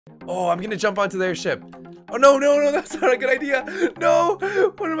Oh, I'm gonna jump onto their ship. Oh, no, no, no, that's not a good idea. No,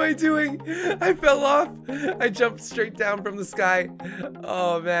 what am I doing? I fell off. I jumped straight down from the sky.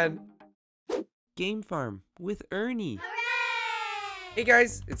 Oh, man. Game Farm with Ernie. Hey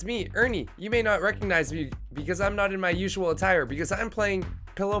guys, it's me, Ernie. You may not recognize me because I'm not in my usual attire because I'm playing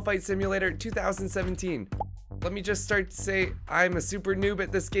Pillow Fight Simulator 2017. Let me just start to say I'm a super noob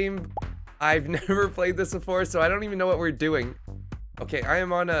at this game. I've never played this before, so I don't even know what we're doing. Okay,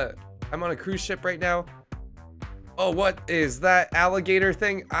 I'm on a cruise ship right now. Oh, what is that alligator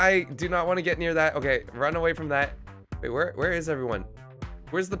thing? I do not want to get near that. Okay, run away from that. Wait, where is everyone?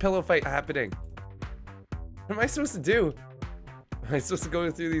 Where's the pillow fight happening? What am I supposed to do? Am I supposed to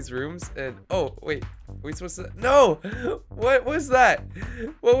go through these rooms and... Oh, wait. Are we supposed to... No! What was that?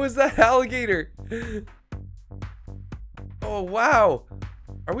 What was that alligator? Oh, wow.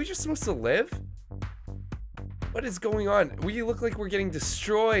 Are we just supposed to live? What is going on? We look like we're getting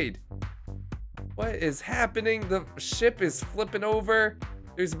destroyed. What is happening? The ship is flipping over.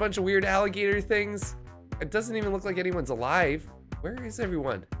 There's a bunch of weird alligator things. It doesn't even look like anyone's alive. Where is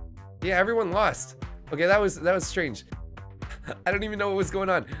everyone? Yeah, everyone lost. Okay, that was strange. I don't even know what was going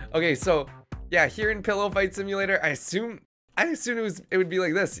on. Okay, so yeah, here in Pillow Fight Simulator, I assume it would be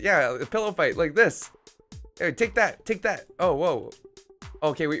like this. Yeah, a pillow fight like this. Hey, take that, take that. Oh, whoa.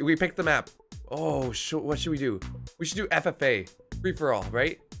 Okay, we picked the map. Oh, what should we do? We should do FFA, free for all,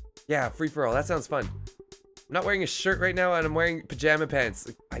 right? Yeah, free for all. That sounds fun. I'm not wearing a shirt right now, and I'm wearing pajama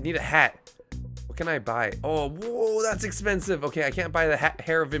pants. I need a hat. What can I buy? Oh, whoa, that's expensive. Okay, I can't buy the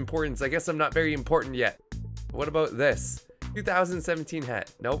hair of importance. I guess I'm not very important yet. What about this? 2017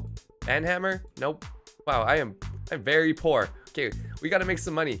 hat. Nope. And hammer? Nope. Wow, I'm very poor. Okay, we gotta make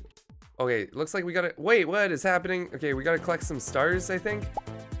some money. Okay, looks like we gotta... Wait, what is happening? Okay, we gotta collect some stars, I think.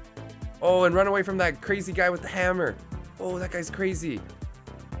 Oh, and run away from that crazy guy with the hammer. Oh, that guy's crazy.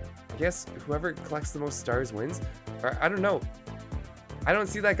 I guess whoever collects the most stars wins. Or, I don't know. I don't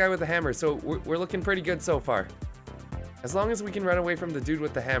see that guy with the hammer, so we're looking pretty good so far. As long as we can run away from the dude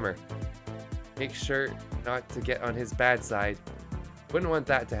with the hammer. Make sure not to get on his bad side. Wouldn't want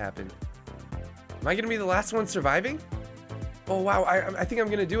that to happen. Am I gonna be the last one surviving? Oh wow, I think I'm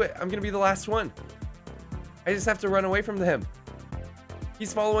gonna do it. I'm gonna be the last one. I just have to run away from him.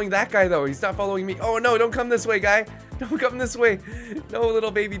 He's following that guy though. He's not following me. Oh no, don't come this way, guy. Don't come this way. No, little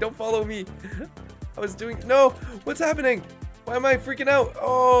baby, don't follow me. I was doing... No, what's happening? Why am I freaking out?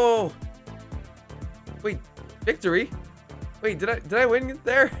 Oh. Wait, victory? Wait, did I win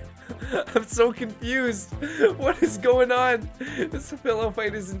there? I'm so confused. What is going on? This pillow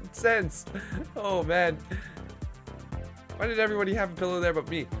fight is intense. Oh man. Why did everybody have a pillow there but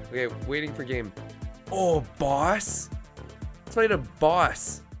me? Okay, waiting for game. Oh, boss? Let's fight a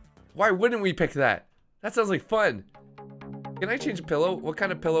boss. Why wouldn't we pick that? That sounds like fun. Can I change a pillow? What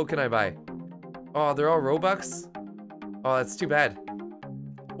kind of pillow can I buy? Oh, they're all Robux? Oh, that's too bad.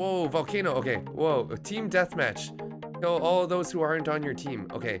 Whoa, volcano. Okay, whoa. A team deathmatch. Kill all of those who aren't on your team.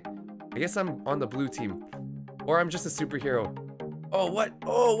 Okay. I guess I'm on the blue team. Or I'm just a superhero. Oh, what?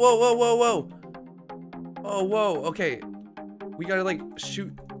 Oh, whoa, whoa, whoa, whoa. Oh, whoa. Okay. We gotta, like,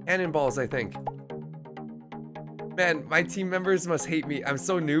 shoot cannonballs, I think. Man, my team members must hate me. I'm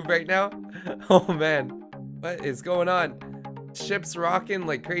so noob right now. Oh, man. What is going on? Ship's rocking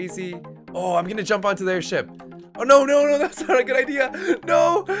like crazy. Oh, I'm gonna jump onto their ship. Oh, no, no, no, that's not a good idea.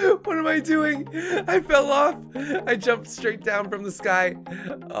 No, what am I doing? I fell off. I jumped straight down from the sky.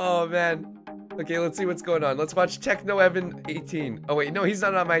 Oh, man. Okay, let's see what's going on. Let's watch Techno Evan 18. Oh, wait, no, he's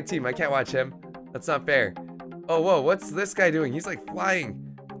not on my team. I can't watch him. That's not fair. Oh, whoa, what's this guy doing? He's like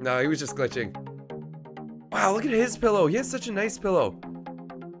flying. No, he was just glitching. Wow, look at his pillow. He has such a nice pillow.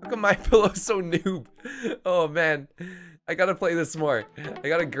 How come my pillow is so noob? Oh, man. I gotta play this more. I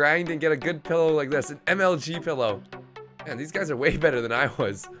gotta grind and get a good pillow like this. An MLG pillow. Man, these guys are way better than I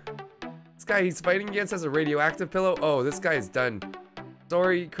was. This guy he's fighting against has a radioactive pillow. Oh, this guy is done.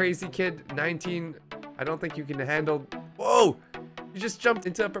 Sorry, crazy kid. 19. I don't think you can handle... Whoa! You just jumped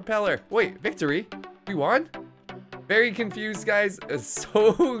into a propeller. Wait, victory? We won? Very confused, guys.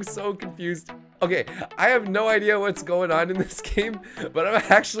 So confused. Okay, I have no idea what's going on in this game, but I'm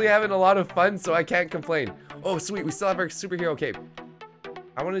actually having a lot of fun, so I can't complain. Oh, sweet, we still have our superhero cape.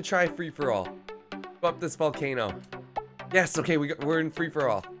 I want to try free-for-all. Go up this volcano. Yes, okay, we're in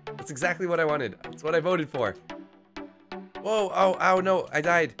free-for-all. That's exactly what I wanted. That's what I voted for. Whoa, oh, ow, no, I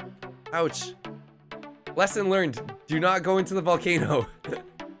died. Ouch. Lesson learned, do not go into the volcano.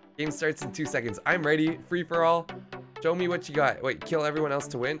 Game starts in 2 seconds. I'm ready, free-for-all. Show me what you got. Wait, kill everyone else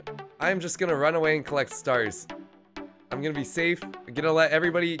to win? I'm just gonna run away and collect stars. I'm gonna be safe. I'm gonna let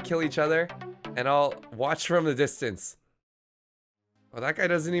everybody kill each other, and I'll watch from the distance. Oh, that guy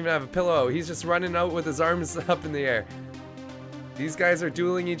doesn't even have a pillow. He's just running out with his arms up in the air. These guys are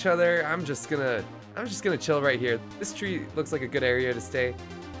dueling each other. I'm just gonna chill right here. This tree looks like a good area to stay.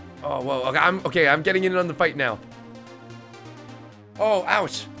 Oh, whoa. Okay, I'm getting in on the fight now. Oh,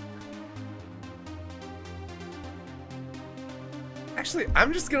 ouch. Actually,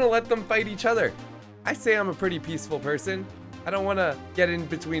 I'm just gonna let them fight each other. I say I'm a pretty peaceful person. I don't want to get in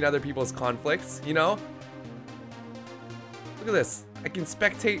between other people's conflicts, you know? Look at this. I can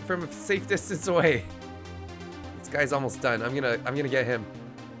spectate from a safe distance away. This guy's almost done. I'm gonna get him.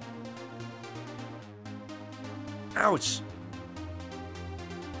 Ouch.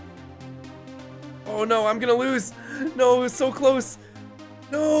 Oh no, I'm gonna lose. No, it was so close.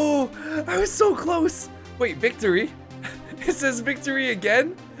 No, I was so close. Wait, victory? It says victory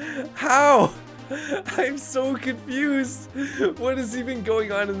again? How? I'm so confused. What is even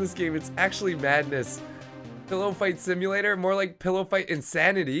going on in this game? It's actually madness. Pillow fight simulator, more like pillow fight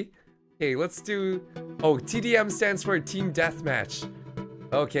insanity. Okay, let's do, oh, TDM stands for team deathmatch.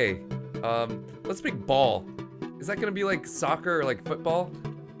 Okay, let's pick ball. Is that gonna be like soccer or like football?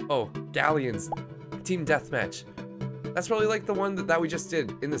 Oh, galleons, team deathmatch. That's probably like the one that we just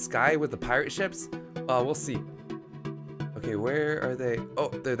did in the sky with the pirate ships. We'll see. Okay, where are they? Oh,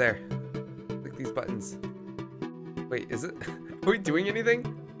 they're there. Click these buttons. Wait, is it? Are we doing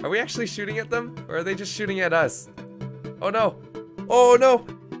anything? Are we actually shooting at them? Or are they just shooting at us? Oh no! Oh no!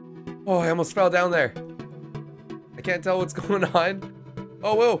 Oh, I almost fell down there. I can't tell what's going on.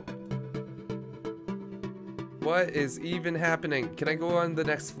 Oh, whoa! What is even happening? Can I go on the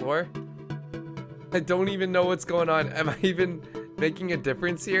next floor? I don't even know what's going on. Am I even making a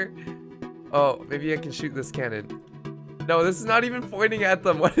difference here? Oh, maybe I can shoot this cannon. No, this is not even pointing at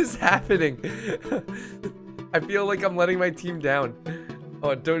them. What is happening? I feel like I'm letting my team down.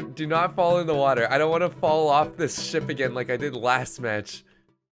 Oh, do not fall in the water. I don't want to fall off this ship again like I did last match.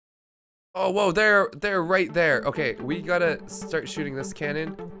 Oh, whoa, they're right there. Okay, we gotta start shooting this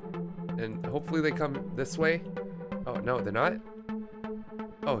cannon. And hopefully they come this way. Oh, no, they're not?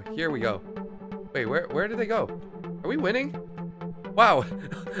 Oh, here we go. Wait, where did they go? Are we winning? Wow,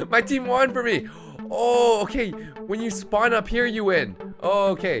 my team won for me. Oh, okay. When you spawn up here, you win. Oh,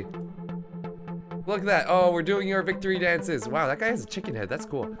 okay. Look at that. Oh, we're doing our victory dances. Wow, that guy has a chicken head. That's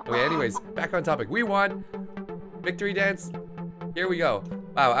cool. Okay, anyways, back on topic. We won. Victory dance. Here we go.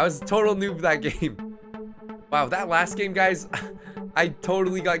 Wow, I was a total noob that game. Wow, that last game, guys, I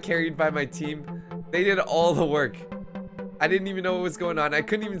totally got carried by my team. They did all the work. I didn't even know what was going on. I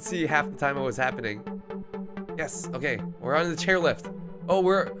couldn't even see half the time what was happening. Yes, okay. We're on the chairlift. Oh,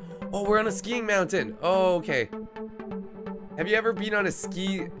 we're on a skiing mountain. Oh, okay. Have you ever been on a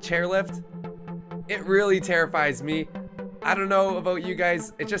ski chairlift? It really terrifies me. I don't know about you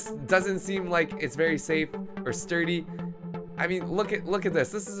guys. It just doesn't seem like it's very safe or sturdy. I mean, look at this.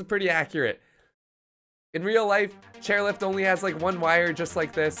 This is pretty accurate. In real life, chairlift only has like one wire just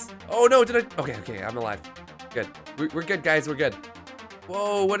like this. Oh no, did I? Okay, I'm alive. Good. We're good, guys. We're good.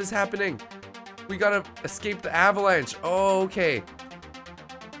 Whoa, what is happening? We gotta escape the avalanche. Oh, okay.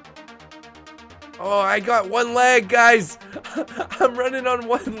 Oh, I got one leg, guys. I'm running on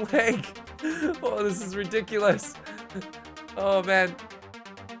one leg. Oh, this is ridiculous. Oh, man.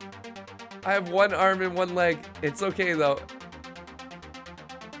 I have one arm and one leg. It's okay, though.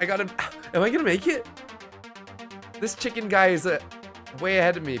 I gotta... Am I gonna make it? This chicken guy is way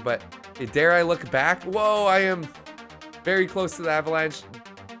ahead of me, but hey, dare I look back? Whoa, I am very close to the avalanche.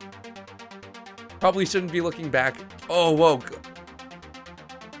 Probably shouldn't be looking back. Oh, whoa.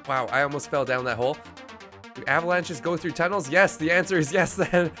 Wow, I almost fell down that hole. Do avalanches go through tunnels? Yes, the answer is yes.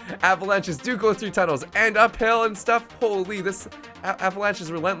 Avalanches do go through tunnels and uphill and stuff. Holy, this avalanche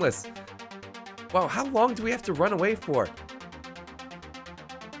is relentless. Wow, how long do we have to run away for?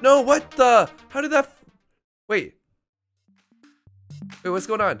 No, what the? How did that? Wait, what's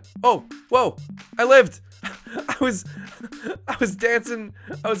going on? Oh, whoa, I lived. I was dancing.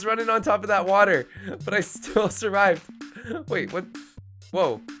 I was running on top of that water, but I still survived. Wait, what?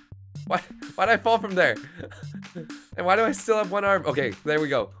 Whoa. Why'd I fall from there? And why do I still have one arm? Okay, there we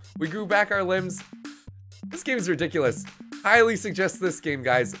go. We grew back our limbs. This game is ridiculous. Highly suggest this game,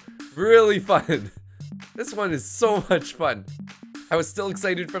 guys. Really fun. This one is so much fun. I was still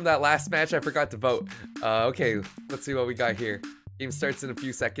excited from that last match. I forgot to vote. Okay, let's see what we got here. Game starts in a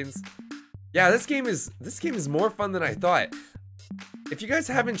few seconds. Yeah, this game is more fun than I thought. If you guys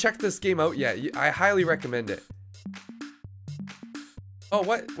haven't checked this game out yet, I highly recommend it. Oh,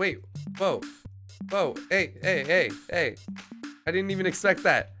 what? Wait. Whoa. Whoa. Hey. I didn't even expect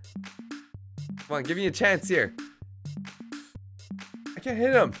that. Come on, give me a chance here. I can't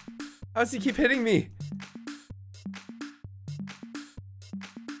hit him. How does he keep hitting me?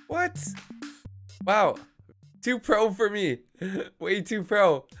 What? Wow. Too pro for me. Way too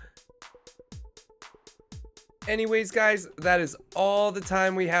pro. Anyways, guys, that is all the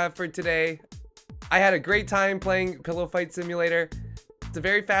time we have for today. I had a great time playing Pillow Fight Simulator. It's a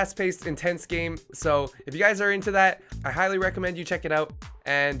very fast-paced, intense game. So if you guys are into that, I highly recommend you check it out.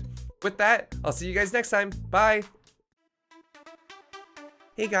 And with that, I'll see you guys next time. Bye.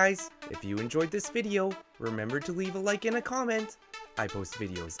 Hey guys, if you enjoyed this video, remember to leave a like and a comment. I post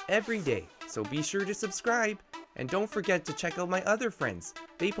videos every day, so be sure to subscribe. And don't forget to check out my other friends.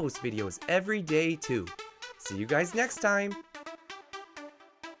 They post videos every day too. See you guys next time.